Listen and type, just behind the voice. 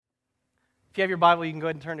If you have your Bible, you can go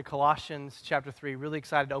ahead and turn to Colossians chapter 3. Really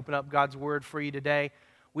excited to open up God's Word for you today.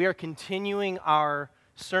 We are continuing our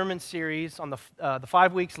sermon series on the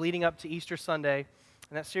 5 weeks leading up to Easter Sunday,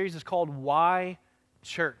 and that series is called Why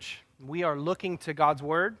Church? We are looking to God's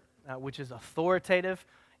Word, which is authoritative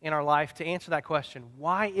in our life, to answer that question.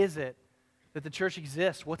 Why is it that the church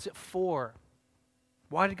exists? What's it for?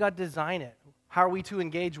 Why did God design it? How are we to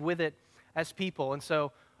engage with it as people? And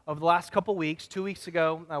so, over the last couple weeks, 2 weeks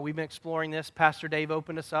ago, we've been exploring this. Pastor Dave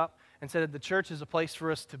opened us up and said that the church is a place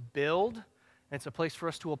for us to build, and it's a place for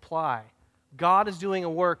us to apply. God is doing a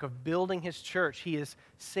work of building His church. He is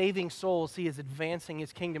saving souls. He is advancing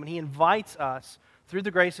His kingdom, and He invites us, through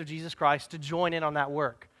the grace of Jesus Christ, to join in on that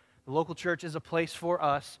work. The local church is a place for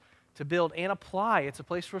us to build and apply. It's a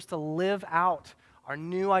place for us to live out our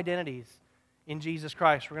new identities in Jesus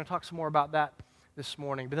Christ. We're going to talk some more about that this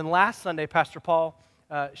morning. But then last Sunday, Pastor Paul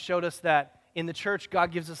showed us that in the church,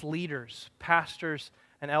 God gives us leaders, pastors,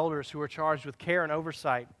 and elders who are charged with care and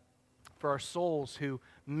oversight for our souls, who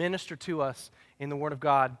minister to us in the Word of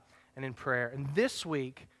God and in prayer. And this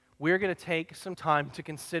week, we're going to take some time to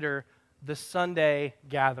consider the Sunday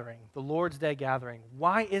gathering, the Lord's Day gathering.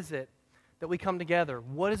 Why is it that we come together?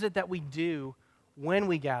 What is it that we do when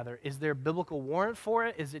we gather? Is there biblical warrant for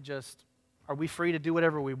it? Is it just, are we free to do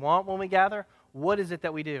whatever we want when we gather? What is it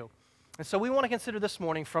that we do? And so we want to consider this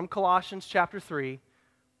morning from Colossians chapter 3,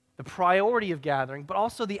 the priority of gathering, but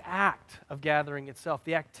also the act of gathering itself,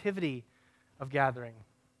 the activity of gathering.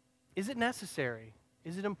 Is it necessary?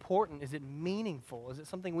 Is it important? Is it meaningful? Is it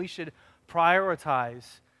something we should prioritize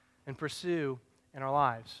and pursue in our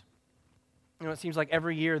lives? You know, it seems like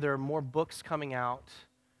every year there are more books coming out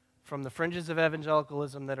from the fringes of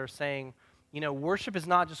evangelicalism that are saying, you know, worship is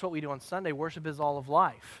not just what we do on Sunday, worship is all of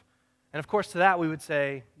life. And of course, to that we would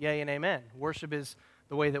say, yay and amen. Worship is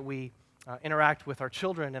the way that we interact with our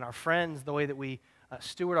children and our friends, the way that we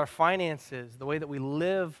steward our finances, the way that we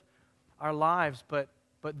live our lives. But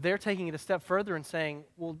they're taking it a step further and saying,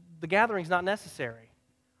 well, the gathering's not necessary.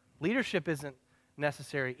 Leadership isn't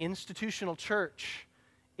necessary. Institutional church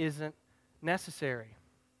isn't necessary.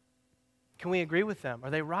 Can we agree with them? Are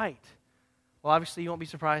they right? Well, obviously, you won't be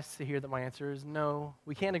surprised to hear that my answer is no.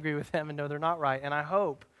 We can't agree with them, and no, they're not right. And I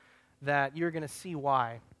hope that you're going to see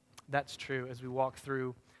why that's true as we walk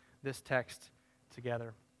through this text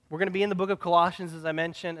together. We're going to be in the book of Colossians, as I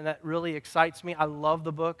mentioned, and that really excites me. I love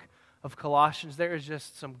the book of Colossians. There is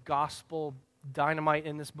just some gospel dynamite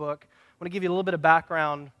in this book. I want to give you a little bit of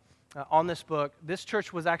background on this book. This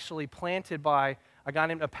church was actually planted by a guy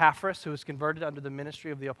named Epaphras, who was converted under the ministry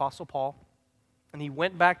of the Apostle Paul. And he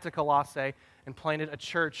went back to Colossae and planted a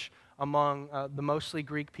church among the mostly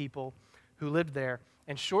Greek people who lived there.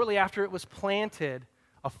 And shortly after it was planted,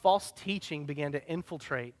 a false teaching began to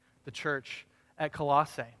infiltrate the church at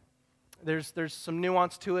Colossae. There's some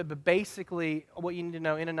nuance to it, but basically what you need to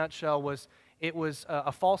know in a nutshell was it was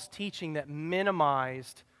a false teaching that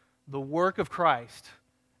minimized the work of Christ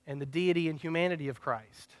and the deity and humanity of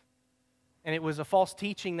Christ. And it was a false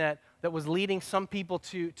teaching that was leading some people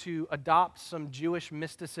to adopt some Jewish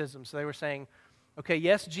mysticism. So they were saying, okay,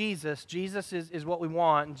 yes, Jesus is what we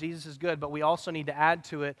want, and Jesus is good, but we also need to add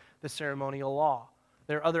to it the ceremonial law.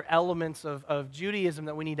 There are other elements of Judaism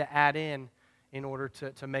that we need to add in order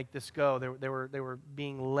to make this go. They were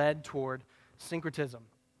being led toward syncretism.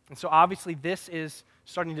 And so obviously this is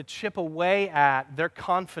starting to chip away at their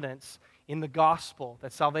confidence in the gospel,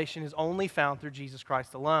 that salvation is only found through Jesus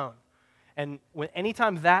Christ alone. And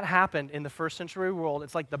anytime that happened in the first century world,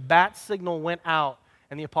 it's like the bat signal went out.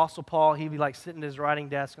 And the Apostle Paul, he'd be like sitting at his writing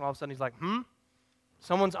desk, and all of a sudden he's like,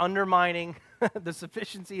 someone's undermining the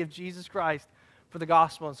sufficiency of Jesus Christ for the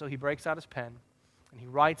gospel. And so he breaks out his pen, and he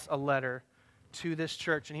writes a letter to this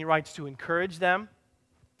church. And he writes to encourage them,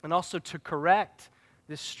 and also to correct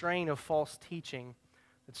this strain of false teaching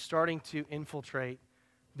that's starting to infiltrate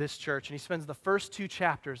this church. And he spends the first 2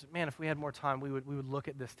 chapters, man, if we had more time, we would look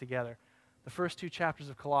at this together. The first 2 chapters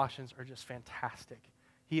of Colossians are just fantastic.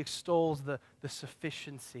 He extols the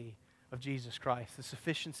sufficiency of Jesus Christ, the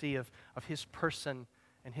sufficiency of His person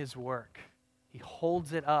and His work. He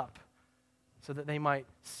holds it up so that they might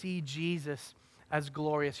see Jesus as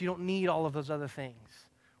glorious. You don't need all of those other things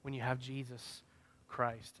when you have Jesus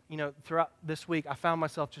Christ. You know, throughout this week, I found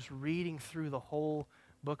myself just reading through the whole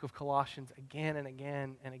book of Colossians again and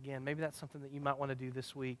again and again. Maybe that's something that you might want to do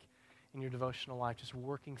this week in your devotional life, just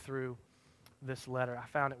working through this letter. I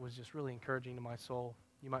found it was just really encouraging to my soul.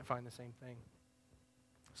 You might find the same thing.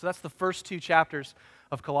 So that's the first 2 chapters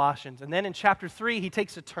of Colossians. And then in chapter 3, he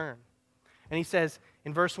takes a turn. And he says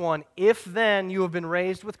in verse 1, "If then you have been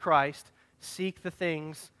raised with Christ, seek the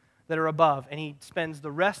things that are above. And he spends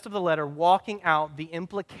the rest of the letter walking out the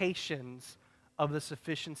implications of the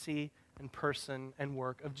sufficiency and person and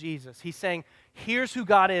work of Jesus. He's saying, here's who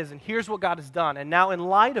God is and here's what God has done. And now in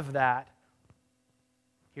light of that,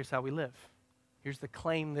 here's how we live. Here's the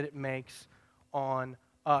claim that it makes on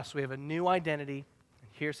us. We have a new identity, and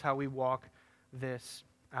here's how we walk this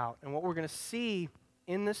out. And what we're going to see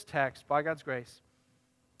in this text, by God's grace,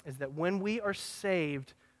 is that when we are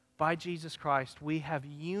saved by Jesus Christ, we have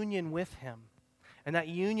union with Him. And that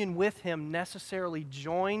union with Him necessarily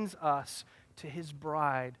joins us to His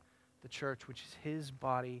bride, the church, which is His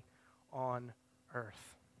body on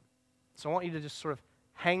earth. So I want you to just sort of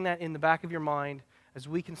hang that in the back of your mind as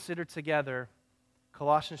we consider together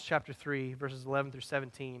Colossians chapter 3, verses 11 through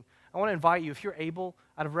 17. I want to invite you, if you're able,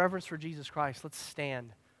 out of reverence for Jesus Christ, let's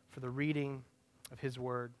stand for the reading of His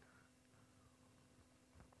word.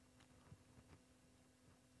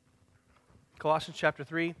 Colossians chapter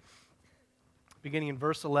 3, beginning in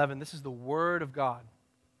verse 11, this is the word of God.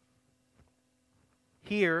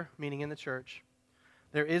 Here, meaning in the church,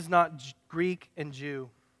 there is not Greek and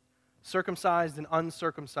Jew, circumcised and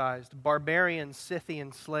uncircumcised, barbarian,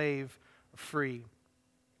 Scythian, slave, or free.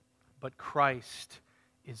 But Christ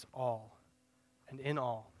is all and in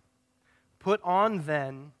all. Put on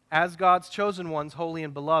then, as God's chosen ones, holy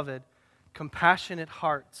and beloved, compassionate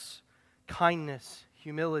hearts, kindness,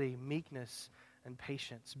 humility, meekness, and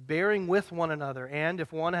patience, bearing with one another, and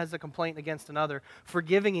if one has a complaint against another,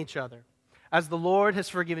 forgiving each other. As the Lord has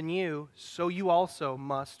forgiven you, so you also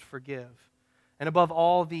must forgive. And above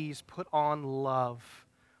all these, put on love,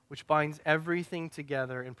 which binds everything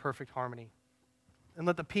together in perfect harmony. And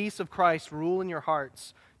let the peace of Christ rule in your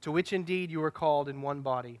hearts, to which indeed you are called in one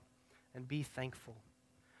body, and be thankful.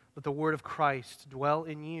 Let the word of Christ dwell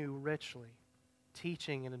in you richly,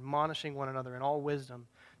 teaching and admonishing one another in all wisdom,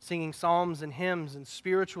 singing psalms and hymns and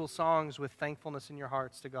spiritual songs with thankfulness in your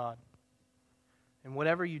hearts to God. And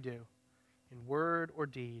whatever you do, in word or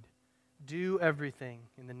deed, do everything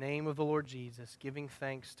in the name of the Lord Jesus, giving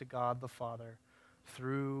thanks to God the Father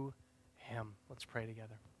through Him. Let's pray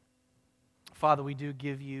together. Father, we do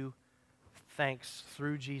give you thanks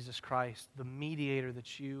through Jesus Christ, the mediator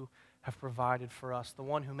that you have provided for us, the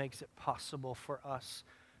one who makes it possible for us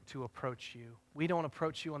to approach you. We don't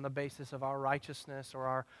approach you on the basis of our righteousness or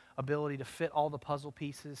our ability to fit all the puzzle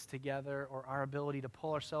pieces together or our ability to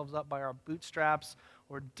pull ourselves up by our bootstraps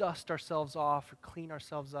or dust ourselves off or clean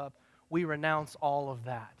ourselves up. We renounce all of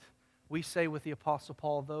that. We say with the Apostle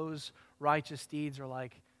Paul, those righteous deeds are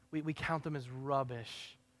like, we count them as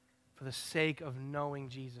rubbish for the sake of knowing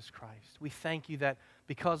Jesus Christ. We thank you that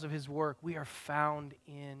because of His work, we are found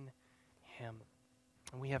in Him.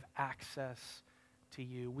 And we have access to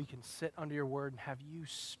you. We can sit under your word and have you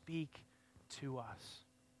speak to us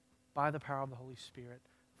by the power of the Holy Spirit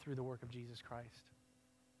through the work of Jesus Christ.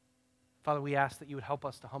 Father, we ask that you would help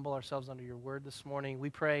us to humble ourselves under your word this morning. We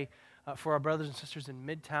pray for our brothers and sisters in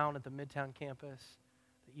Midtown, at the Midtown campus,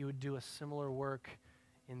 that you would do a similar work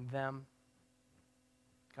in them.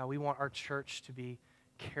 God, we want our church to be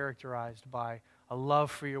characterized by a love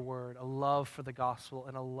for your word, a love for the gospel,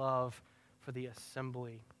 and a love for the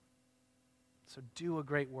assembly. So do a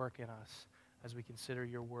great work in us as we consider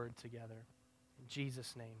your word together. In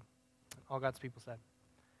Jesus' name. All God's people said,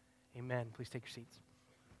 amen. Please take your seats.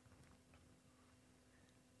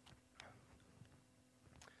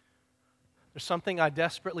 There's something I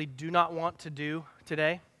desperately do not want to do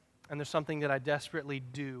today, and there's something that I desperately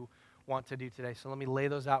do want to do today. So let me lay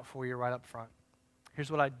those out for you right up front.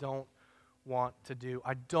 Here's what I don't want to do.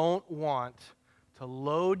 I don't want to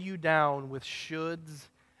load you down with shoulds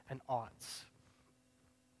and oughts.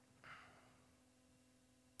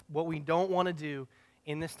 What we don't want to do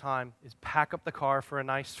in this time is pack up the car for a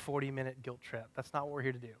nice 40-minute guilt trip. That's not what we're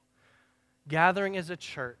here to do. Gathering as a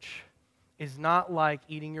church is not like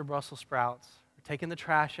eating your Brussels sprouts or taking the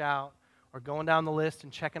trash out or going down the list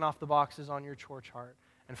and checking off the boxes on your chore chart.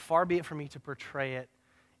 And far be it from me to portray it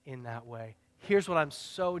in that way. Here's what I'm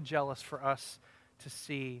so jealous for us to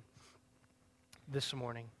see this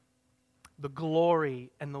morning. The glory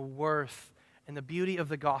and the worth and the beauty of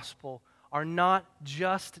the gospel are not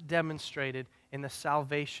just demonstrated in the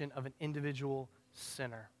salvation of an individual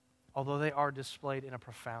sinner, although they are displayed in a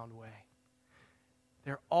profound way.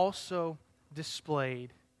 They're also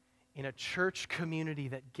displayed in a church community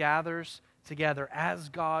that gathers together as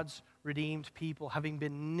God's redeemed people, having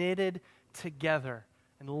been knitted together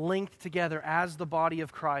and linked together as the body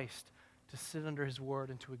of Christ to sit under His word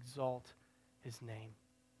and to exalt His name.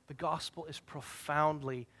 The gospel is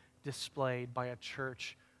profoundly displayed by a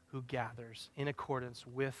church who gathers in accordance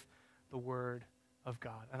with the word of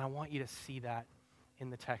God. And I want you to see that in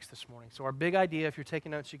the text this morning. So our big idea, if you're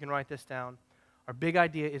taking notes, you can write this down. Our big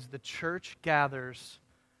idea is the church gathers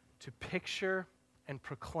to picture and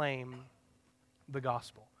proclaim the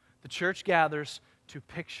gospel. The church gathers to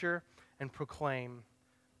picture and proclaim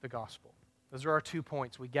the gospel. Those are our 2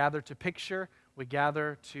 points. We gather to picture, we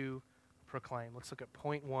gather to proclaim. Let's look at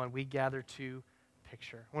point 1. We gather to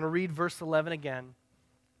picture. I want to read verse 11 again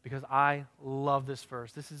because I love this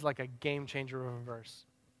verse. This is like a game changer of a verse.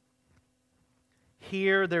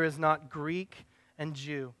 Here there is not Greek and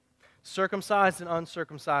Jew, circumcised and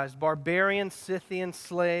uncircumcised, barbarian, Scythian,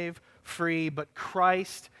 slave, free, but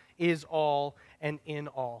Christ is all and in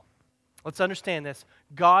all. Let's understand this.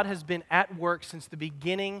 God has been at work since the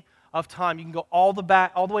beginning of time. You can go all the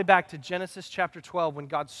way back to Genesis chapter 12 when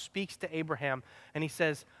God speaks to Abraham and he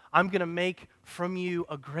says, I'm going to make from you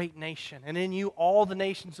a great nation, and in you all the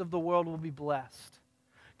nations of the world will be blessed.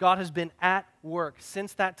 God has been at work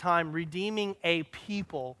since that time, redeeming a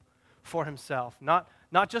people for himself. Not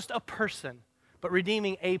just a person, but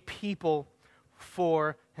redeeming a people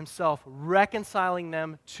for himself, reconciling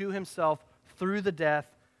them to himself through the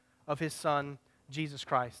death of his Son, Jesus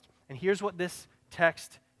Christ. And here's what this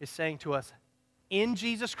text is saying to us. In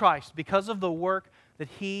Jesus Christ, because of the work that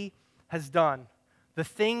he has done, the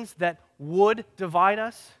things that would divide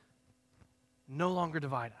us no longer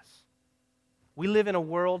divide us. We live in a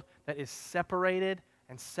world that is separated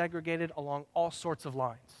and segregated along all sorts of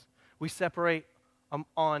lines. We separate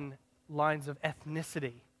on lines of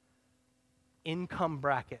ethnicity, income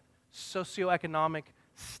bracket, socioeconomic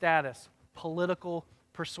status, political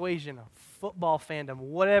persuasion, football fandom,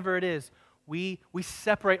 whatever it is. We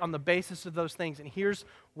separate on the basis of those things. And here's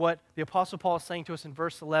what the Apostle Paul is saying to us in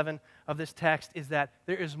verse 11 of this text is that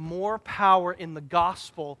there is more power in the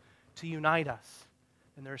gospel to unite us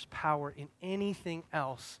than there is power in anything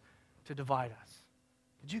else to divide us.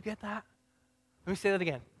 Did you get that? Let me say that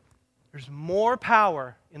again. There's more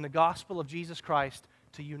power in the gospel of Jesus Christ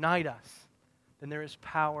to unite us than there is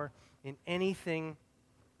power in anything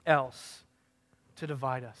else to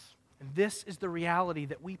divide us. And this is the reality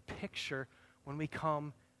that we picture when we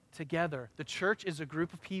come together. The church is a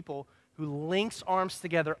group of people who links arms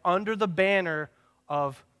together under the banner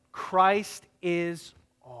of Christ is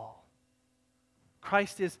all.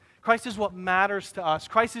 Christ is what matters to us.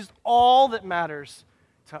 Christ is all that matters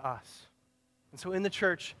to us. And so in the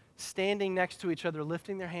church, standing next to each other,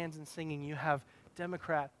 lifting their hands and singing, you have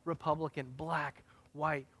Democrat, Republican, black,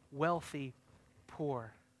 white, wealthy,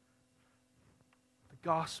 poor. The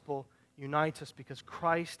gospel unites us because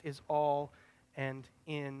Christ is all and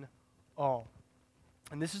in all.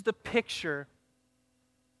 And this is the picture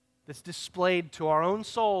that's displayed to our own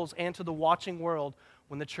souls and to the watching world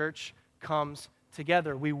when the church comes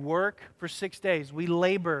together. We work for 6 days. We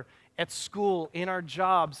labor at school, in our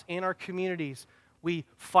jobs, in our communities. We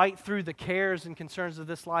fight through the cares and concerns of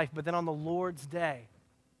this life. But then on the Lord's day,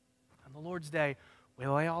 we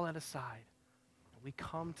lay all that aside. We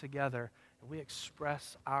come together and we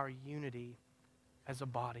express our unity as a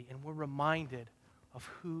body. And we're reminded of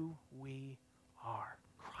who we are.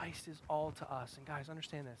 Christ is all to us. And guys,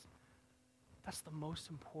 understand this. That's the most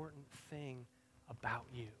important thing about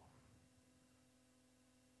you.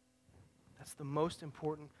 That's the most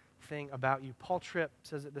important thing about you. Paul Tripp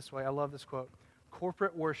says it this way. I love this quote.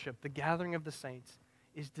 Corporate worship, the gathering of the saints,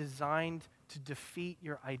 is designed to defeat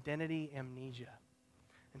your identity amnesia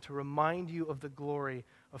and to remind you of the glory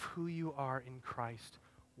of who you are in Christ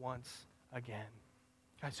once again.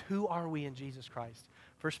 Guys, who are we in Jesus Christ?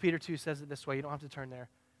 1 Peter 2 says it this way. You don't have to turn there.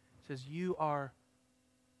 It says, you are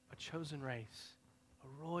a chosen race,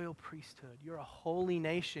 a royal priesthood. You're a holy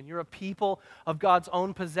nation. You're a people of God's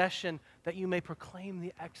own possession, that you may proclaim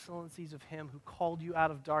the excellencies of him who called you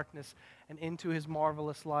out of darkness and into his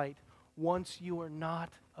marvelous light. Once you were not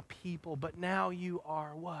a people, but now you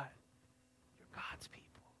are what? You're God's people.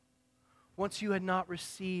 Once you had not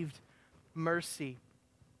received mercy,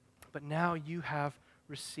 but now you have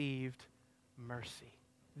received mercy.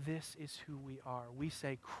 This is who we are. We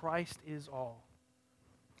say Christ is all.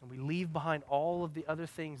 And we leave behind all of the other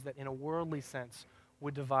things that in a worldly sense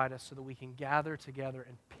would divide us so that we can gather together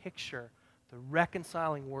and picture the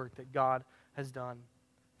reconciling work that God has done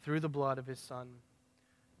through the blood of his Son,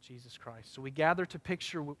 Jesus Christ. So we gather to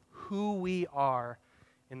picture who we are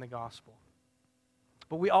in the gospel.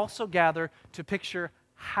 But we also gather to picture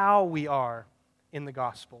how we are in the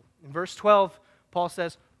gospel. In verse 12, Paul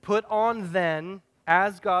says, put on then,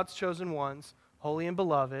 as God's chosen ones, holy and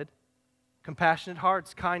beloved, compassionate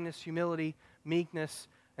hearts, kindness, humility, meekness,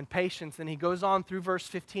 and patience. Then he goes on through verse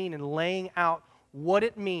 15 and laying out what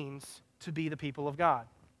it means to be the people of God.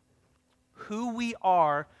 Who we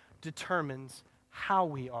are determines how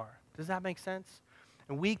we are. Does that make sense?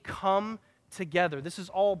 And we come together. This is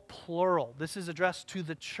all plural. This is addressed to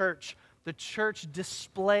the church. The church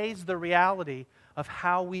displays the reality of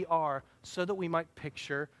how we are so that we might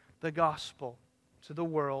picture the gospel to the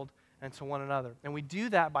world and to one another. And we do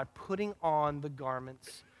that by putting on the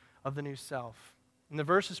garments of the new self. In the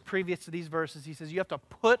verses previous to these verses, he says you have to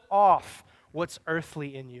put off what's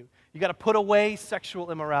earthly in you. You got to put away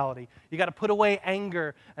sexual immorality. You got to put away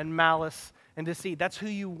anger and malice and deceit. That's who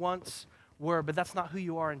you once were, but that's not who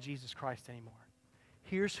you are in Jesus Christ anymore.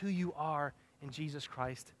 Here's who you are in Jesus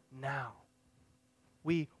Christ now.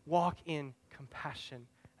 We walk in compassion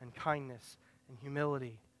and kindness and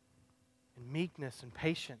humility and meekness and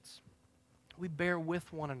patience. We bear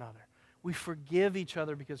with one another. We forgive each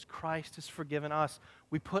other because Christ has forgiven us.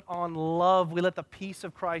 We put on love. We let the peace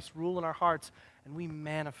of Christ rule in our hearts, and we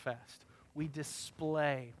manifest, we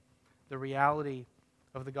display the reality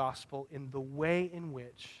of the gospel in the way in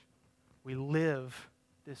which we live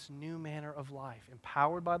this new manner of life,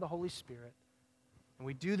 empowered by the Holy Spirit. And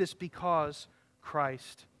we do this because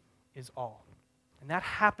Christ is all. And that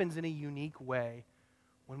happens in a unique way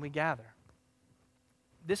when we gather.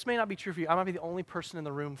 This may not be true for you. I might be the only person in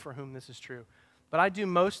the room for whom this is true. But I do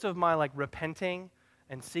most of my repenting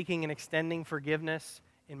and seeking and extending forgiveness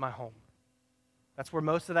in my home. That's where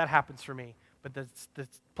most of that happens for me. But the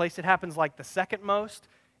place it happens the second most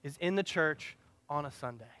is in the church on a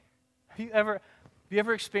Sunday. Have you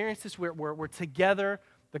ever experienced this where we're together,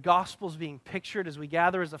 the gospel's being pictured as we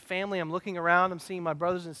gather as a family? I'm looking around, I'm seeing my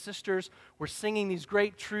brothers and sisters. We're singing these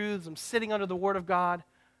great truths. I'm sitting under the Word of God.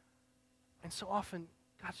 And so often,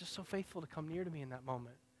 God's just so faithful to come near to me in that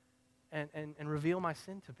moment and reveal my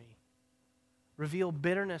sin to me. Reveal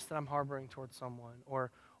bitterness that I'm harboring towards someone,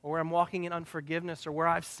 or where I'm walking in unforgiveness, or where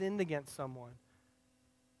I've sinned against someone.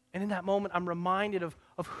 And in that moment, I'm reminded of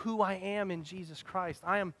who I am in Jesus Christ.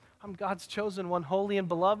 I'm God's chosen one, holy and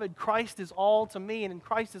beloved. Christ is all to me, and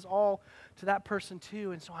Christ is all to that person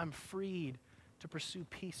too. And so I'm freed to pursue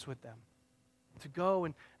peace with them, to go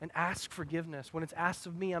and ask forgiveness. When it's asked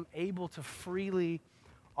of me, I'm able to freely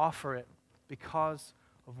offer it because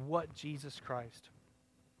of what Jesus Christ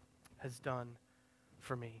has done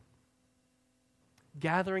for me.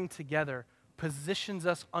 Gathering together positions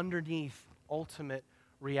us underneath ultimate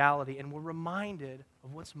reality, and we're reminded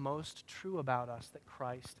of what's most true about us, that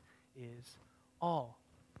Christ is all.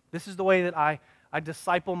 This is the way that I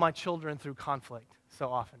disciple my children through conflict so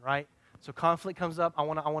often, right? So conflict comes up, I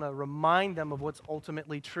want to remind them of what's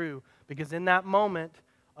ultimately true, because in that moment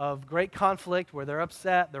of great conflict where they're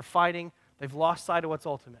upset, they're fighting, they've lost sight of what's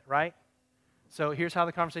ultimate, right? So here's how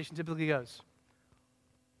the conversation typically goes.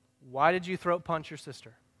 Why did you throat punch your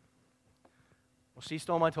sister? Well, she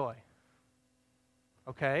stole my toy.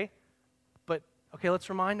 Okay, let's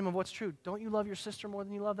remind them of what's true. Don't you love your sister more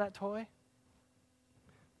than you love that toy?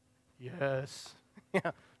 Yes.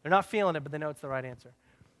 Yeah, they're not feeling it, but they know it's the right answer.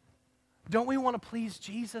 Don't we want to please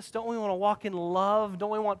Jesus? Don't we want to walk in love?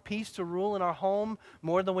 Don't we want peace to rule in our home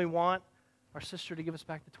more than we want our sister to give us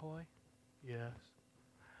back the toy? Yes.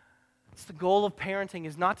 It's the goal of parenting,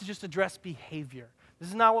 is not to just address behavior. This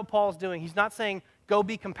is not what Paul's doing. He's not saying, go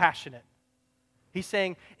be compassionate. He's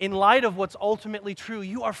saying, in light of what's ultimately true,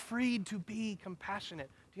 you are freed to be compassionate.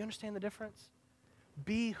 Do you understand the difference?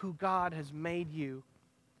 Be who God has made you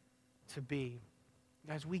to be.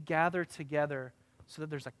 Guys, we gather together so that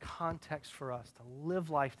there's a context for us to live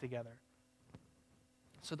life together,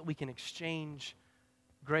 so that we can exchange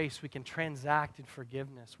grace, we can transact in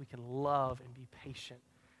forgiveness, we can love and be patient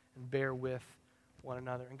and bear with one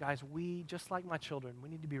another. And guys, we, just like my children, we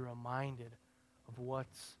need to be reminded of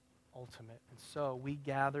what's ultimate. And so we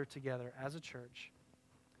gather together as a church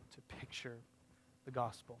to picture the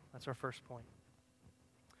gospel. That's our first point.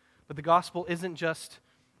 But the gospel isn't just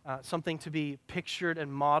something to be pictured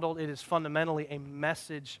and modeled. It is fundamentally a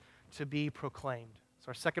message to be proclaimed. So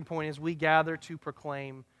our second point is we gather to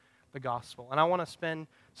proclaim the gospel. And I want to spend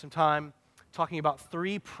some time talking about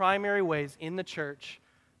three primary ways in the church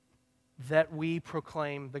that we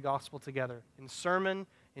proclaim the gospel together: in sermon,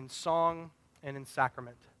 in song, and in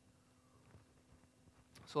sacrament.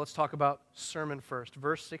 So let's talk about sermon first.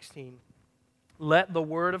 Verse 16. Let the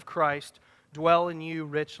word of Christ dwell in you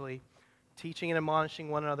richly, teaching and admonishing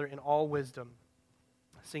one another in all wisdom,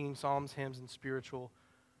 singing psalms, hymns, and spiritual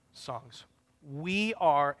songs. We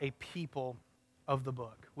are a people of the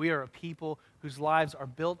book. We are a people whose lives are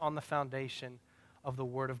built on the foundation of the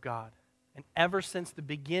Word of God. And ever since the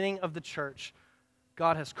beginning of the church,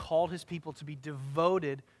 God has called His people to be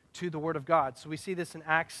devoted to the Word of God. So we see this in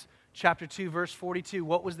Acts chapter 2, verse 42.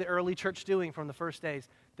 What was the early church doing from the first days?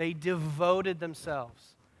 They devoted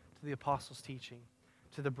themselves to to the apostles' teaching,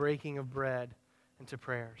 to the breaking of bread, and to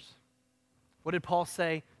prayers. What did Paul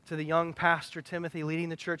say to the young pastor Timothy leading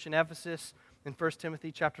the church in Ephesus in 1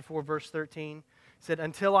 Timothy chapter 4, verse 13? He said,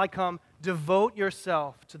 "Until I come, devote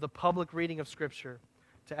yourself to the public reading of Scripture,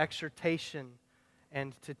 to exhortation,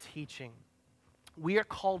 and to teaching." We are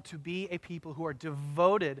called to be a people who are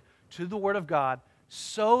devoted to the Word of God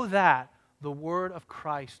so that the Word of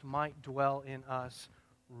Christ might dwell in us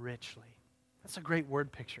richly. That's a great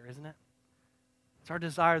word picture, isn't it? It's our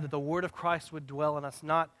desire that the Word of Christ would dwell in us,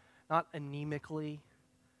 not anemically,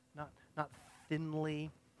 not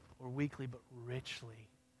thinly or weakly, but richly.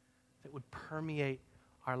 That it would permeate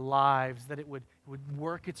our lives, that it would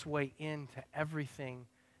work its way into everything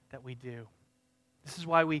that we do. This is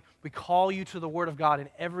why we call you to the Word of God in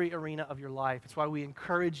every arena of your life. It's why we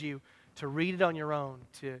encourage you to read it on your own,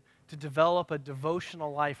 to develop a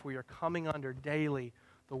devotional life where you're coming under daily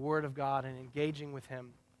the Word of God and engaging with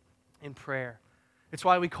Him in prayer. It's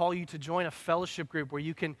why we call you to join a fellowship group where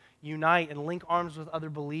you can unite and link arms with other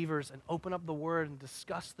believers and open up the Word and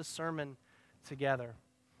discuss the sermon together.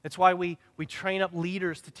 It's why we train up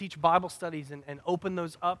leaders to teach Bible studies and open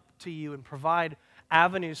those up to you and provide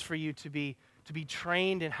avenues for you to be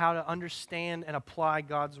trained in how to understand and apply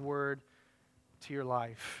God's Word to your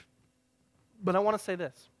life. But I want to say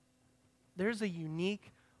this. There's a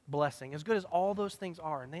unique blessing. As good as all those things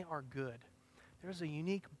are, and they are good, there's a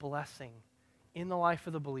unique blessing in the life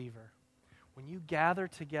of the believer when you gather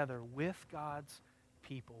together with God's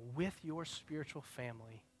people, with your spiritual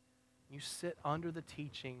family. You sit under the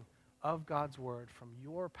teaching of God's Word from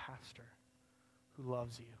your pastor who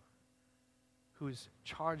loves you, who is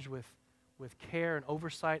charged with care and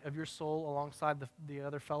oversight of your soul alongside the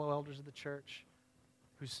other fellow elders of the church,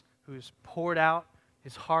 who's poured out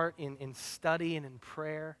his heart in study and in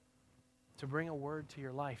prayer to bring a word to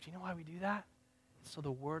your life. Do you know why we do that? It's so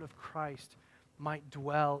the Word of Christ might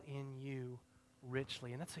dwell in you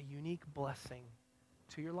richly. And that's a unique blessing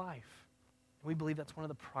to your life. And we believe that's one of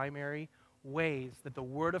the primary ways that the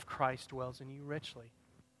Word of Christ dwells in you richly.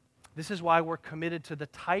 This is why we're committed to the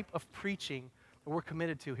type of preaching that we're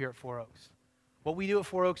committed to here at Four Oaks. What we do at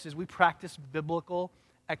Four Oaks is we practice biblical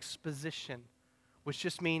exposition, which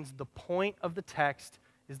just means the point of the text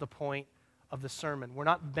is the point of the sermon. We're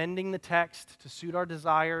not bending the text to suit our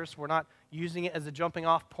desires. We're not using it as a jumping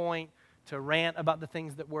off point to rant about the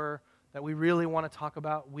things that we really want to talk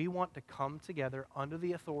about. We want to come together under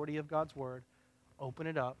the authority of God's Word, open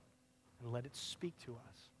it up, and let it speak to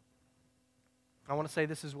us. I want to say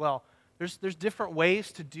this as well. There's different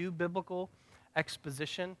ways to do biblical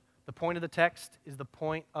exposition. The point of the text is the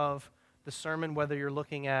point of the sermon, whether you're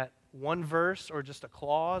looking at one verse or just a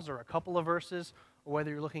clause or a couple of verses, or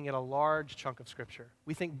whether you're looking at a large chunk of Scripture.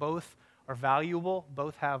 We think both are valuable,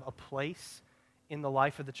 both have a place in the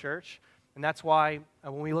life of the church. And that's why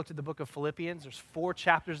when we looked at the book of Philippians, there's 4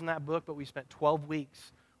 chapters in that book, but we spent 12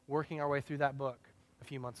 weeks working our way through that book a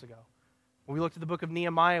few months ago. When we looked at the book of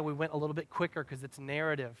Nehemiah, we went a little bit quicker because it's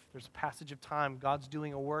narrative. There's a passage of time. God's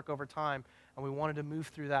doing a work over time, and we wanted to move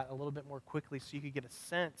through that a little bit more quickly so you could get a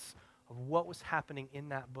sense of what was happening in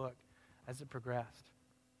that book as it progressed.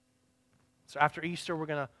 So after Easter, we're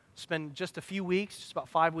going to spend just a few weeks, just about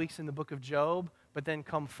 5 weeks in the book of Job, but then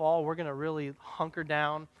come fall, we're going to really hunker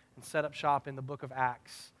down and set up shop in the book of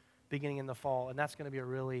Acts beginning in the fall, and that's going to be a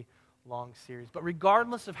really long series. But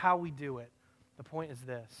regardless of how we do it, the point is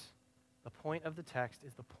this. The point of the text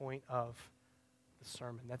is the point of the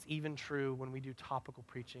sermon. That's even true when we do topical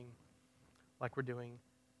preaching like we're doing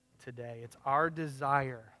today. It's our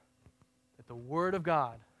desire that the Word of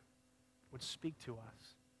God would speak to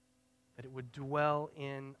us, that it would dwell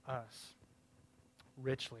in us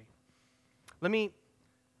richly.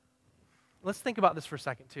 Let's think about this for a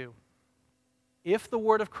second too. If the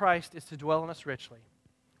Word of Christ is to dwell in us richly,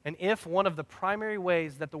 and if one of the primary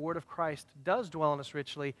ways that the Word of Christ does dwell in us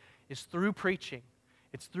richly is through preaching,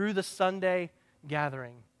 it's through the Sunday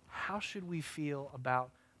gathering, how should we feel about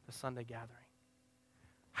the Sunday gathering?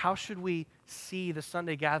 How should we see the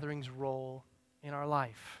Sunday gathering's role in our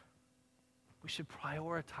life? We should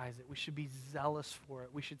prioritize it. We should be zealous for it.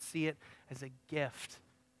 We should see it as a gift,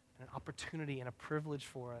 and an opportunity, and a privilege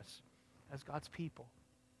for us as God's people.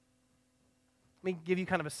 Let me give you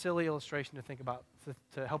kind of a silly illustration to think about,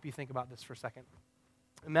 to help you think about this for a second.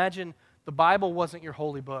 Imagine the Bible wasn't your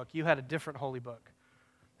holy book. You had a different holy book.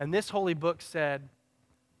 And this holy book said,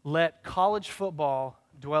 "Let college football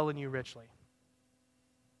dwell in you richly."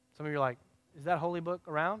 Some of you are like, is that holy book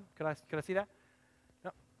around? Could I see that?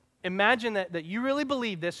 No. Imagine that you really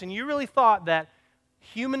believed this and you really thought that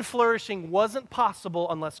human flourishing wasn't possible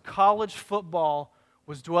unless college football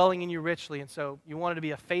was dwelling in you richly. And so you wanted to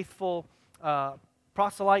be a faithful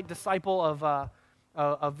proselyte disciple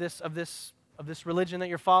of this religion that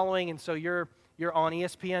you're following. And so you're on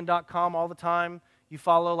ESPN.com all the time. You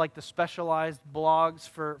follow like the specialized blogs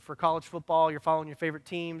for college football. You're following your favorite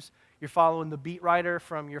teams. You're following the beat writer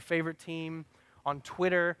from your favorite team on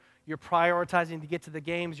Twitter. You're prioritizing to get to the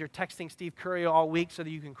games. You're texting Steve Curry all week so that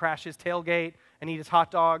you can crash his tailgate and eat his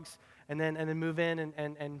hot dogs and then move in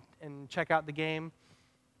and check out the game.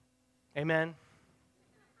 Amen?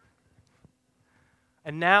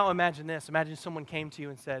 And now imagine this. Imagine someone came to you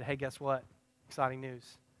and said, hey, guess what? Exciting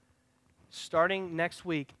news. Starting next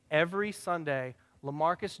week, every Sunday,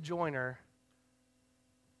 LaMarcus Joyner,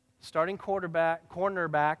 starting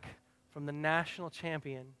cornerback from the national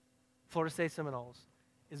champion, Florida State Seminoles,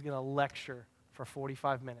 is going to lecture for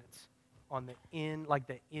 45 minutes on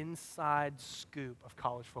the inside scoop of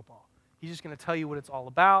college football. He's just going to tell you what it's all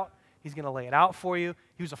about. He's going to lay it out for you.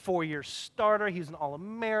 He was a 4-year starter. He was an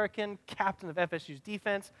All-American, captain of FSU's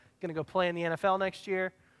defense, going to go play in the NFL next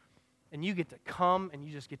year. And you get to come and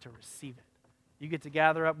you just get to receive it. You get to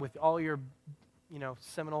gather up with all your,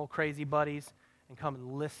 Seminole crazy buddies and come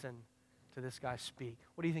and listen to this guy speak.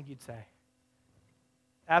 What do you think you'd say?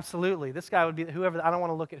 Absolutely. This guy would be whoever. I don't want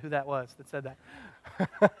to look at who that was that said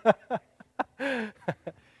that.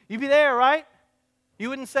 You'd be there, right? You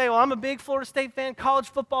wouldn't say, well, I'm a big Florida State fan. College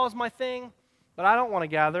football is my thing. But I don't want to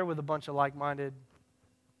gather with a bunch of like-minded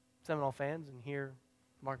Seminole fans and hear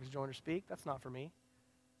Marcus Joyner speak. That's not for me.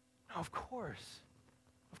 No, of course.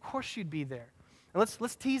 Of course you'd be there. And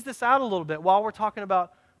let's tease this out a little bit while we're talking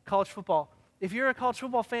about college football. If you're a college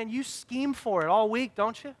football fan, you scheme for it all week,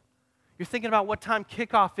 don't you? You're thinking about what time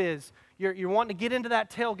kickoff is. You're wanting to get into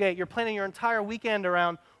that tailgate. You're planning your entire weekend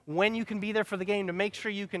around when you can be there for the game to make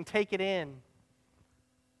sure you can take it in.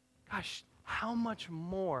 Gosh, how much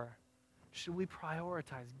more should we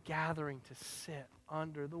prioritize gathering to sit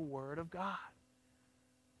under the Word of God,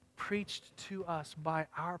 preached to us by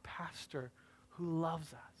our pastor who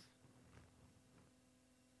loves us?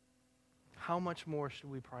 How much more should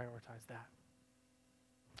we prioritize that?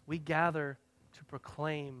 We gather to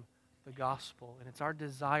proclaim the gospel, and it's our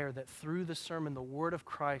desire that through the sermon, the word of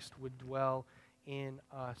Christ would dwell in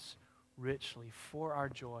us richly for our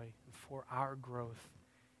joy and for our growth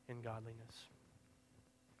in godliness.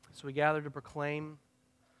 So we gather to proclaim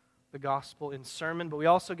the gospel in sermon, but we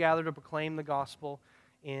also gather to proclaim the gospel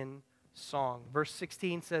in song. Verse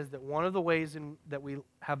 16 says that one of the ways that we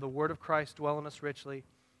have the word of Christ dwell in us richly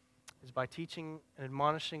is by teaching and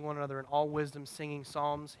admonishing one another in all wisdom, singing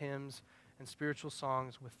psalms, hymns, and spiritual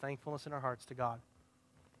songs with thankfulness in our hearts to God.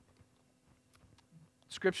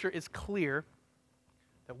 Scripture is clear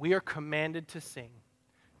that we are commanded to sing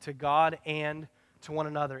to God and to one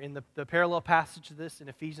another. In the parallel passage to this in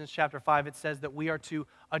Ephesians chapter 5, it says that we are to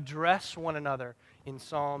address one another in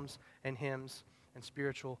psalms and hymns and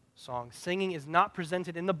spiritual songs. Singing is not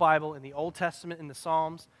presented in the Bible, in the Old Testament, in the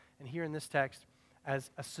Psalms, and here in this text,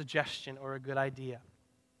 as a suggestion or a good idea.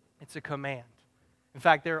 It's a command. In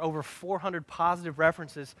fact, there are over 400 positive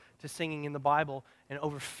references to singing in the Bible and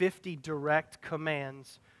over 50 direct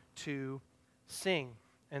commands to sing.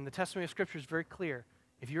 And the testimony of Scripture is very clear.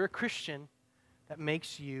 If you're a Christian, that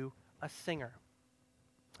makes you a singer.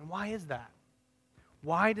 And why is that?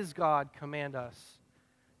 Why does God command us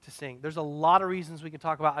to sing? There's a lot of reasons we can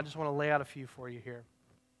talk about. I just want to lay out a few for you here.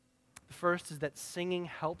 The first is that singing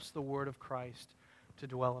helps the word of Christ to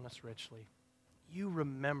dwell in us richly. You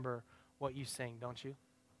remember what you sing, don't you?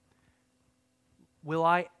 Will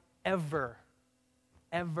I ever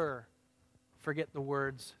forget the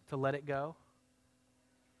words to Let It Go?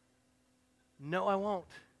 No, I won't.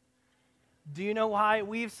 Do you know why?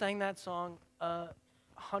 We've sang that song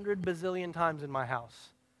 100 bazillion times in my house.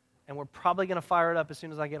 And we're probably going to fire it up as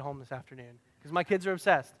soon as I get home this afternoon because my kids are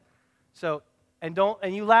obsessed. So, and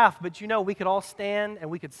you laugh, but we could all stand and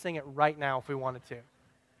we could sing it right now if we wanted to.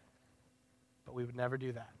 But we would never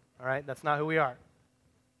do that, all right? That's not who we are.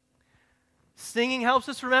 Singing helps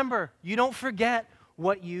us remember. You don't forget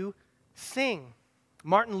what you sing.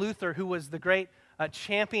 Martin Luther, who was the great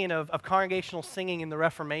champion of congregational singing in the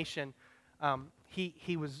Reformation,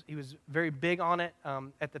 he was very big on it.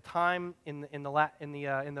 At the time in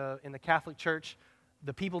the Catholic Church,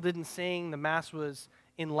 the people didn't sing. The Mass was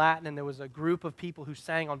in Latin, and there was a group of people who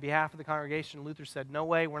sang on behalf of the congregation. Luther said, "No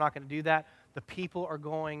way, we're not going to do that. The people are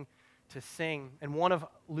going to sing." And one of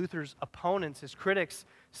Luther's opponents, his critics,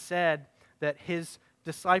 said that his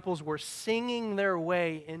disciples were singing their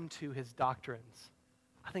way into his doctrines.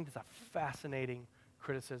 I think that's a fascinating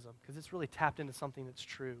criticism because it's really tapped into something that's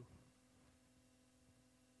true.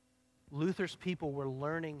 Luther's people were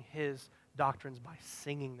learning his doctrines by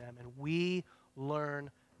singing them. And we learn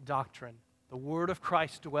doctrine. The word of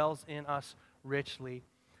Christ dwells in us richly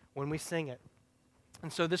when we sing it.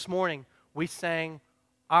 And so this morning, we sang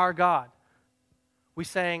our God. We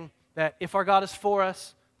sang that if our God is for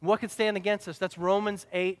us, what could stand against us? That's Romans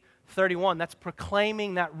 8:31. That's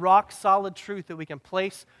proclaiming that rock-solid truth that we can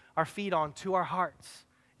place our feet on to our hearts.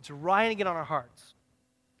 It's writing it on our hearts.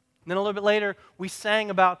 And then a little bit later, we sang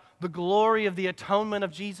about the glory of the atonement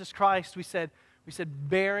of Jesus Christ. We said,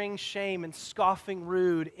 bearing shame and scoffing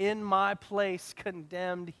rude, in my place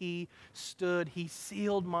condemned he stood. He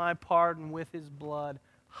sealed my pardon with his blood.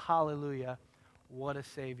 Hallelujah. What a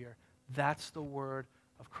Savior. That's the word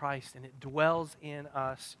of Christ, and it dwells in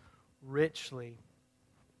us richly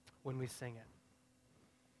when we sing it.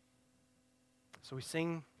 So we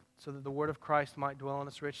sing so that the word of Christ might dwell in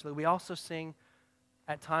us richly. We also sing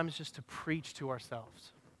at times just to preach to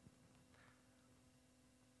ourselves.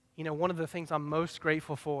 You know, one of the things I'm most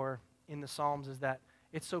grateful for in the Psalms is that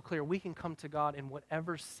it's so clear we can come to God in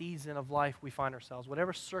whatever season of life we find ourselves,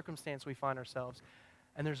 whatever circumstance we find ourselves,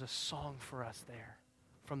 and there's a song for us there.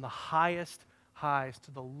 From the highest highs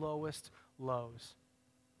to the lowest lows.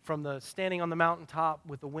 From the standing on the mountaintop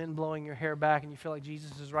with the wind blowing your hair back and you feel like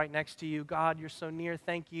Jesus is right next to you. God, you're so near.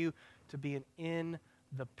 Thank you. To being in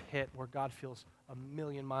the pit where God feels a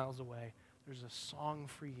million miles away. There's a song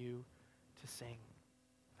for you to sing.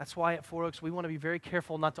 That's why at Four Oaks we want to be very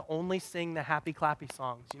careful not to only sing the happy clappy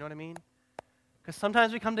songs. You know what I mean? Because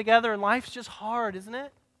sometimes we come together and life's just hard, isn't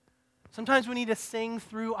it? Sometimes we need to sing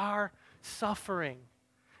through our suffering.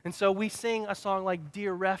 And so we sing a song like,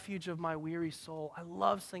 Dear Refuge of My Weary Soul. I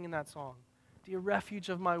love singing that song. Dear Refuge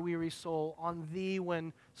of my weary soul, on thee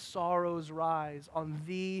when sorrows rise, on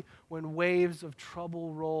thee when waves of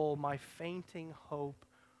trouble roll, my fainting hope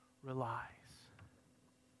relies.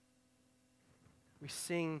 We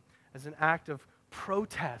sing as an act of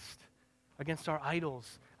protest against our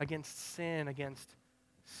idols, against sin, against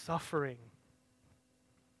suffering.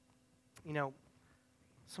 You know,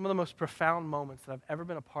 some of the most profound moments that I've ever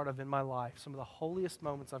been a part of in my life, some of the holiest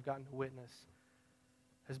moments I've gotten to witness,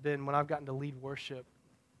 has been when I've gotten to lead worship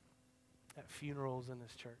at funerals in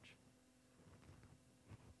this church.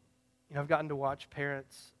 You know, I've gotten to watch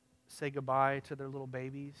parents say goodbye to their little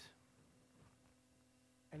babies.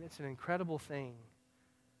 And it's an incredible thing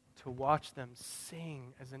to watch them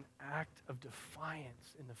sing as an act of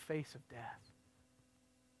defiance in the face of death.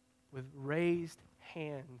 With raised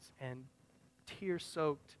hands and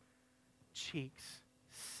tear-soaked cheeks,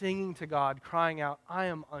 singing to God, crying out, I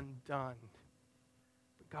am undone,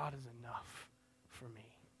 but God is enough for me.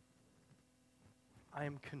 I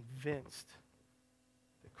am convinced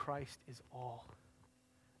that Christ is all,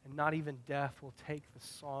 and not even death will take the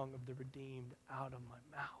song of the redeemed out of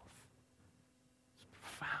my mouth. It's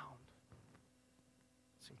profound.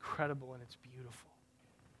 It's incredible, and it's beautiful.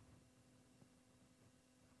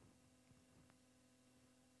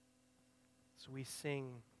 So we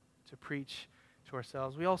sing to preach to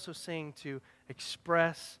ourselves. We also sing to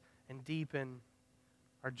express and deepen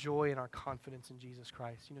our joy and our confidence in Jesus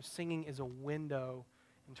Christ. You know, singing is a window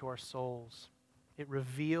into our souls. It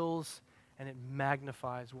reveals and it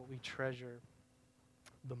magnifies what we treasure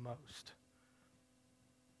the most.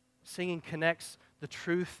 Singing connects the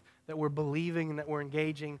truth that we're believing and that we're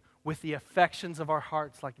engaging with the affections of our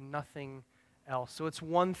hearts like nothing else. So it's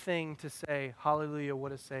one thing to say, hallelujah,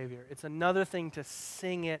 what a Savior. It's another thing to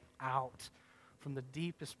sing it out from the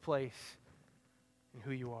deepest place in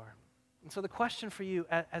who you are. And so the question for you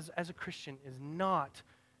as a Christian is not,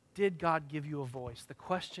 did God give you a voice? The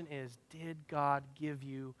question is, did God give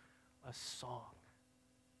you a song?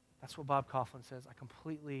 That's what Bob Coughlin says. I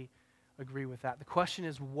completely agree with that. The question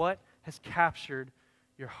is, what has captured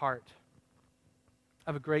your heart?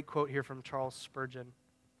 I have a great quote here from Charles Spurgeon.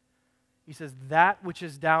 He says, that which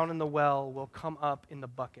is down in the well will come up in the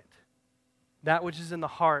bucket. That which is in the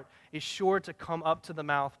heart is sure to come up to the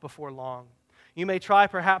mouth before long. You may try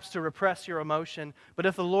perhaps to repress your emotion, but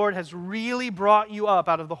if the Lord has really brought you up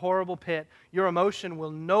out of the horrible pit, your emotion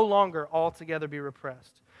will no longer altogether be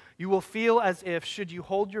repressed. You will feel as if, should you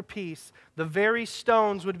hold your peace, the very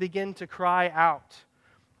stones would begin to cry out.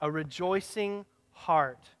 A rejoicing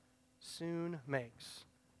heart soon makes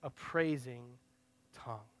a praising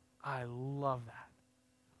tongue. I love that.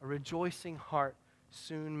 A rejoicing heart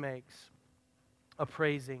soon makes a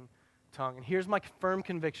praising tongue. And here's my firm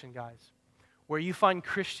conviction, guys. Where you find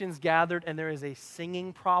Christians gathered and there is a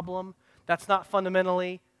singing problem, that's not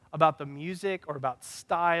fundamentally about the music or about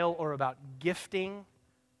style or about gifting.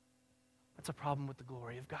 That's a problem with the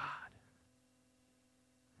glory of God.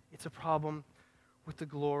 It's a problem with the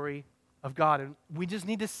glory of God. And we just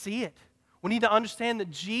need to see it. We need to understand that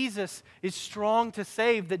Jesus is strong to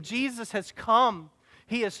save, that Jesus has come.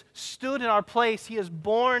 He has stood in our place. He has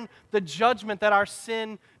borne the judgment that our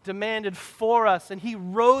sin demanded for us. And He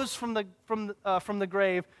rose from the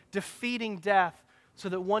grave, defeating death, so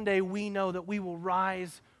that one day we know that we will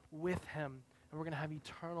rise with Him. And we're going to have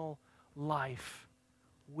eternal life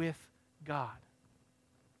with God.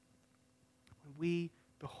 When we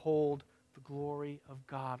behold the glory of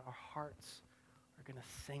God, our hearts are going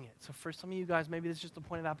to sing it. So for some of you guys, maybe this is just a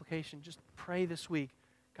point of application. Just pray this week,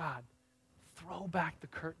 God, throw back the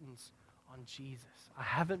curtains on Jesus. I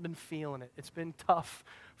haven't been feeling it. It's been tough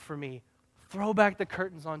for me. Throw back the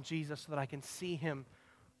curtains on Jesus so that I can see Him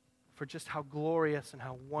for just how glorious and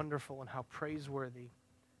how wonderful and how praiseworthy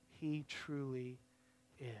He truly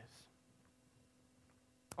is.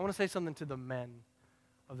 I want to say something to the men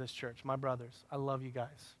of this church, my brothers. I love you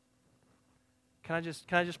guys. Can I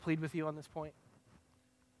just plead with you on this point?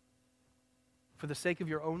 For the sake of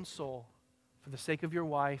your own soul, for the sake of your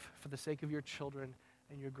wife, for the sake of your children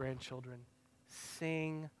and your grandchildren,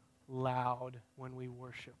 sing loud when we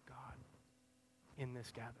worship God in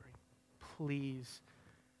this gathering. Please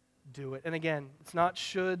do it. And again, it's not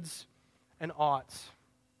shoulds and oughts.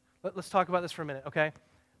 Let's talk about this for a minute, okay?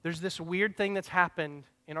 There's this weird thing that's happened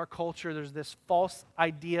in our culture. There's this false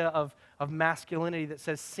idea of masculinity that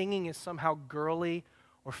says singing is somehow girly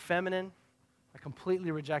or feminine. I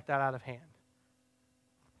completely reject that out of hand.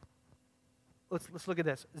 Let's look at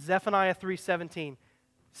this. Zephaniah 3:17.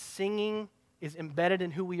 Singing is embedded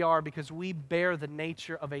in who we are because we bear the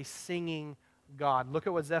nature of a singing God. Look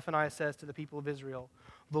at what Zephaniah says to the people of Israel.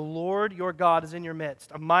 The Lord your God is in your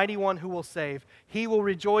midst, a mighty one who will save. He will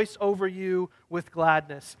rejoice over you with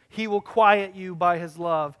gladness. He will quiet you by His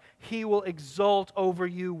love. He will exult over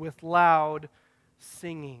you with loud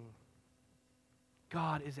singing.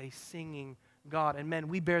 God is a singing God. And men,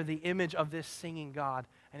 we bear the image of this singing God,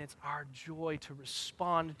 and it's our joy to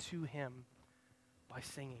respond to Him by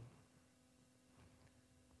singing.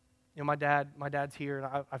 You know, my dad's here,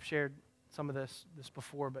 and I've shared some of this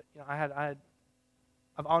before, but you know,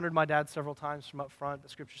 I've honored my dad several times from up front,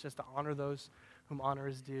 but Scripture says to honor those whom honor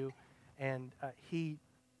is due. And he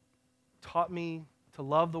taught me to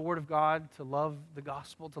love the Word of God, to love the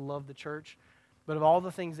gospel, to love the church. But of all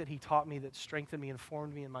the things that he taught me that strengthened me and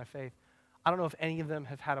formed me in my faith, I don't know if any of them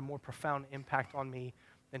have had a more profound impact on me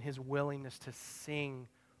than his willingness to sing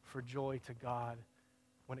for joy to God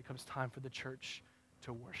when it comes time for the church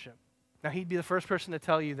to worship. Now, he'd be the first person to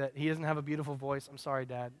tell you that he doesn't have a beautiful voice. I'm sorry,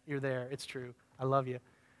 Dad. You're there. It's true. I love you.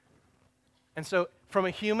 And so, from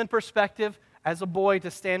a human perspective, as a boy,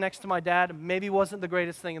 to stand next to my dad maybe wasn't the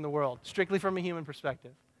greatest thing in the world, strictly from a human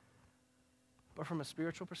perspective. But from a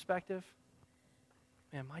spiritual perspective,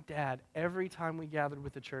 man, my dad, every time we gathered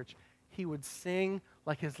with the church, he would sing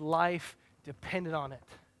like his life depended on it.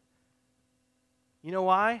 You know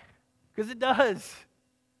why? Because it does.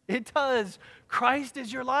 It does. Christ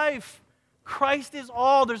is your life. Christ is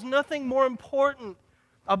all. There's nothing more important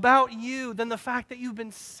about you than the fact that you've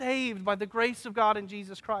been saved by the grace of God in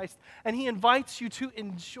Jesus Christ. And He invites you to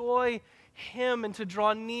enjoy Him and to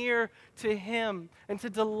draw near to Him and to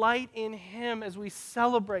delight in Him as we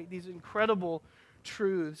celebrate these incredible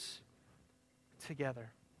truths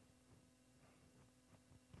together.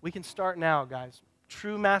 We can start now, guys.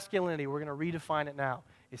 True masculinity, we're going to redefine it now,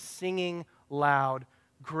 is singing loud,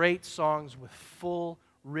 great songs with full,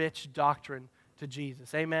 rich doctrine to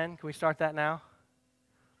Jesus. Amen? Can we start that now?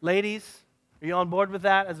 Ladies, are you on board with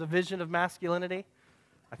that as a vision of masculinity?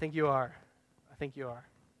 I think you are. I think you are.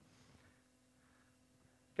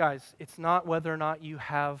 Guys, it's not whether or not you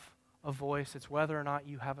have a voice, it's whether or not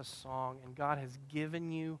you have a song, and God has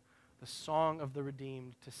given you the song of the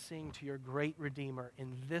redeemed to sing to your great Redeemer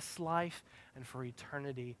in this life and for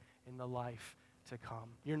eternity in the life to come.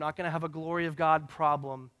 You're not going to have a glory of God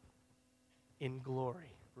problem in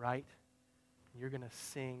glory, right? You're going to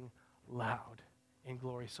sing loud in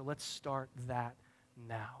glory. So let's start that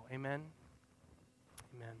now. Amen?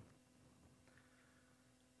 Amen.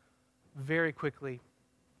 Very quickly,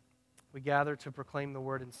 we gather to proclaim the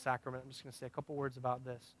word in sacrament. I'm just going to say a couple words about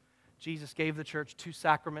this. Jesus gave the church 2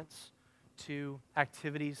 sacraments, 2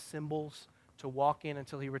 activities, symbols to walk in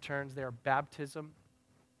until He returns. They are baptism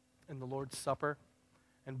and the Lord's Supper.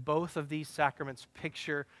 And both of these sacraments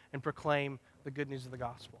picture and proclaim the good news of the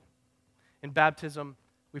gospel. In baptism,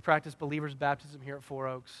 we practice believers' baptism here at Four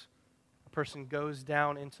Oaks. A person goes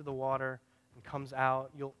down into the water and comes out.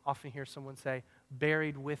 You'll often hear someone say,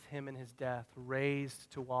 buried with Him in His death, raised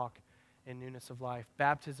to walk in newness of life.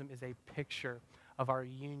 Baptism is a picture of our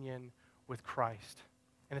union with Christ.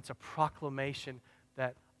 And it's a proclamation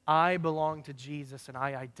that I belong to Jesus and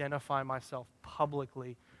I identify myself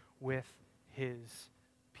publicly with his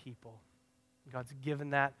people. God's given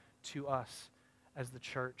that to us as the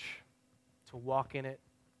church to walk in it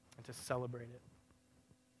and to celebrate it.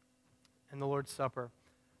 And the Lord's Supper,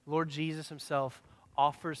 Lord Jesus himself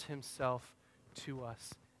offers himself to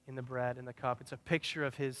us in the bread and the cup. It's a picture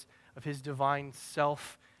of his divine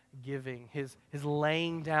self-giving, his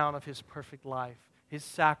laying down of his perfect life, his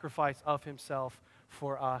sacrifice of himself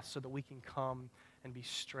for us so that we can come and be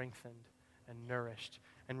strengthened and nourished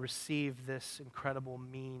and receive this incredible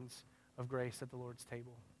means of grace at the Lord's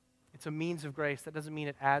table. It's a means of grace. That doesn't mean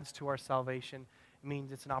it adds to our salvation. It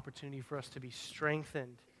means it's an opportunity for us to be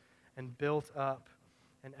strengthened and built up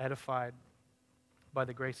and edified by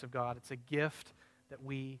the grace of God. It's a gift that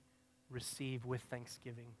we receive with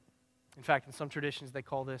thanksgiving. In fact, in some traditions, they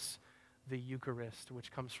call this the Eucharist,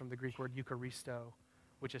 which comes from the Greek word Eucharisto,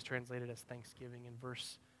 which is translated as thanksgiving in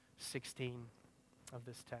verse 16 of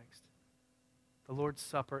this text. The Lord's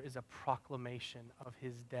Supper is a proclamation of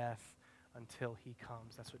his death until he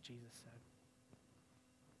comes. That's what Jesus said.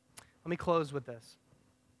 Let me close with this.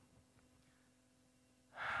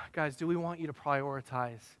 Guys, do we want you to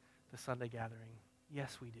prioritize the Sunday gathering?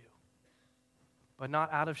 Yes, we do. But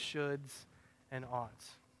not out of shoulds and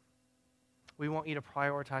oughts. We want you to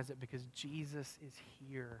prioritize it because Jesus is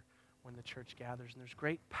here when the church gathers, and there's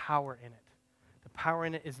great power in it. The power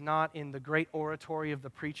in it is not in the great oratory of the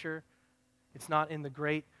preacher. It's not in the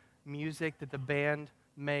great music that the band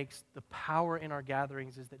makes. The power in our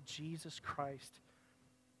gatherings is that Jesus Christ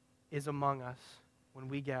is among us when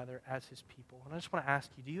we gather as his people. And I just want to ask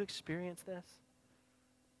you, do you experience this?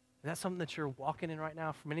 Is that something that you're walking in right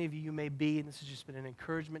now? For many of you, you may be, and this has just been an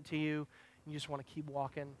encouragement to you. You just want to keep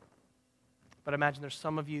walking. But I imagine there's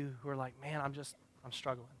some of you who are like, man, I'm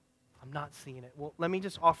struggling. I'm not seeing it. Well, let me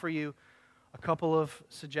just offer you a couple of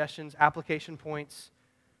suggestions, application points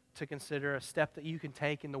to consider, a step that you can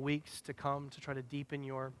take in the weeks to come to try to deepen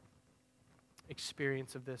your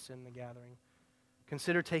experience of this in the gathering.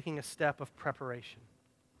 Consider taking a step of preparation.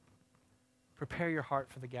 Prepare your heart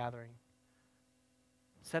for the gathering.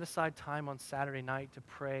 Set aside time on Saturday night to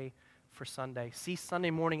pray for Sunday. See Sunday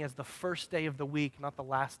morning as the first day of the week, not the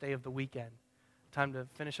last day of the weekend. Time to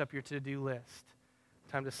finish up your to-do list.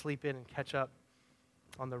 Time to sleep in and catch up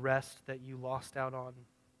on the rest that you lost out on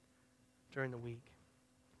during the week.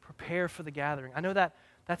 Prepare for the gathering. I know that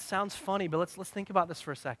sounds funny, but let's think about this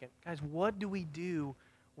for a second. Guys, what do we do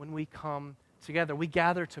when we come together? We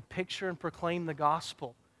gather to picture and proclaim the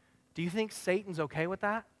gospel. Do you think Satan's okay with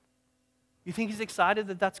that? You think he's excited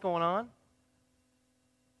that that's going on?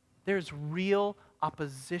 There's real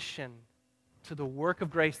opposition to the work of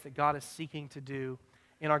grace that God is seeking to do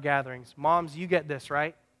in our gatherings. Moms, you get this,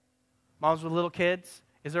 right? Moms with little kids,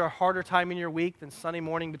 is there a harder time in your week than Sunday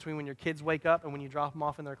morning between when your kids wake up and when you drop them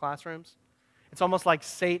off in their classrooms? It's almost like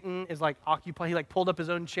Satan is like occupied. He like pulled up his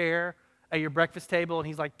own chair at your breakfast table and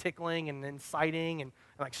he's like tickling and inciting and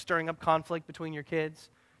like stirring up conflict between your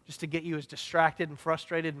kids just to get you as distracted and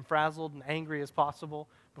frustrated and frazzled and angry as possible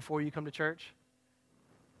before you come to church.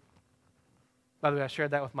 By the way, I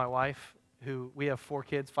shared that with my wife, who we have 4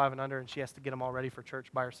 kids, 5 and under, and she has to get them all ready for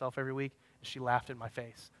church by herself every week, and she laughed in my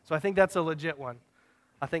face. So I think that's a legit one.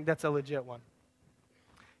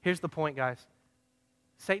 Here's the point, guys.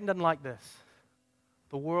 Satan doesn't like this.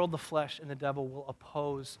 The world, the flesh, and the devil will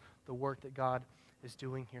oppose the work that God is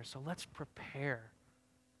doing here. So let's prepare.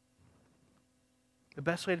 The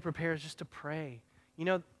best way to prepare is just to pray. You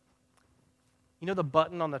know the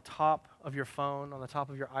button on the top of your phone, on the top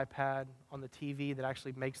of your iPad, on the TV that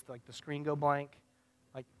actually makes the screen go blank,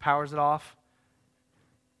 like powers it off?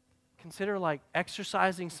 Consider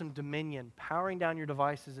exercising some dominion, powering down your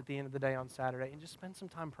devices at the end of the day on Saturday, and just spend some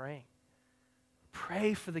time praying.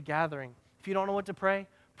 Pray for the gathering. If you don't know what to pray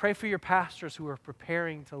for your pastors who are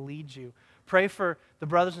preparing to lead you. Pray for the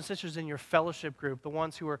brothers and sisters in your fellowship group, the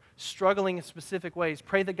ones who are struggling in specific ways.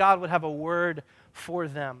 Pray that God would have a word for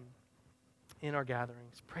them in our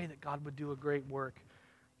gatherings. Pray that God would do a great work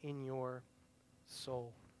in your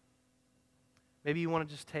soul. Maybe you want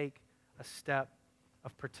to just take a step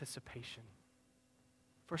of participation.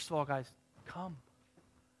 First of all, guys, come.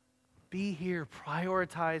 Be here.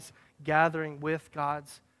 Prioritize gathering with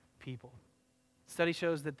God's people. Study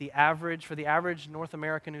shows that for the average North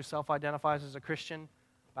American who self-identifies as a Christian,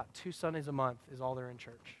 about 2 Sundays a month is all they're in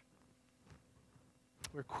church.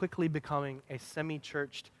 We're quickly becoming a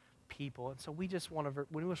semi-churched people. And so we just want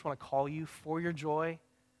to call you for your joy,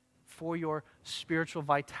 for your spiritual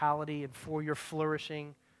vitality, and for your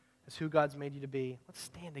flourishing as who God's made you to be. Let's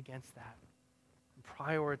stand against that and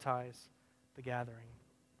prioritize the gathering.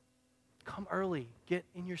 come early. Get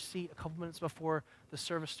in your seat a couple minutes before the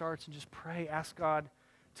service starts and just pray. Ask God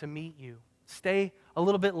to meet you. Stay a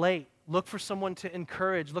little bit late. Look for someone to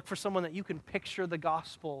encourage. Look for someone that you can picture the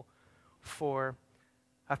gospel for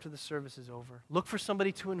after the service is over. Look for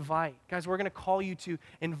somebody to invite. Guys, we're going to call you to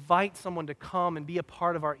invite someone to come and be a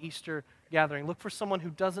part of our Easter gathering. Look for someone who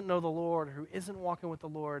doesn't know the Lord or who isn't walking with the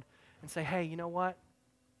Lord and say, hey, you know what?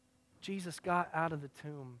 Jesus got out of the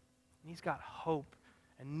tomb, and he's got hope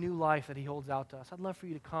and new life that he holds out to us. I'd love for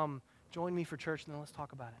you to come, join me for church, and then let's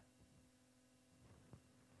talk about it.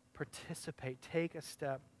 Participate. Take a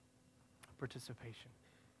step of participation.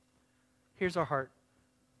 Here's our heart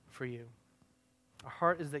for you. Our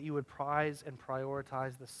heart is that you would prize and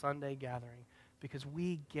prioritize the Sunday gathering because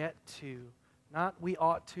we get to, not we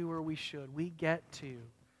ought to or we should, we get to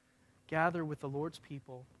gather with the Lord's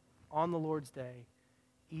people on the Lord's day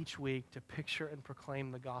each week to picture and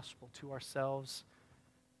proclaim the gospel to ourselves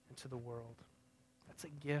and to the world. That's a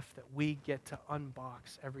gift that we get to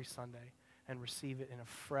unbox every Sunday and receive it in a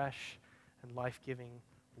fresh and life-giving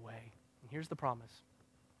way. And here's the promise.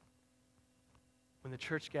 When the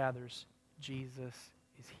church gathers, Jesus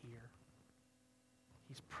is here.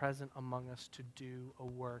 He's present among us to do a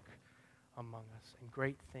work among us. And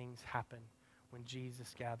great things happen when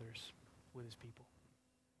Jesus gathers with his people.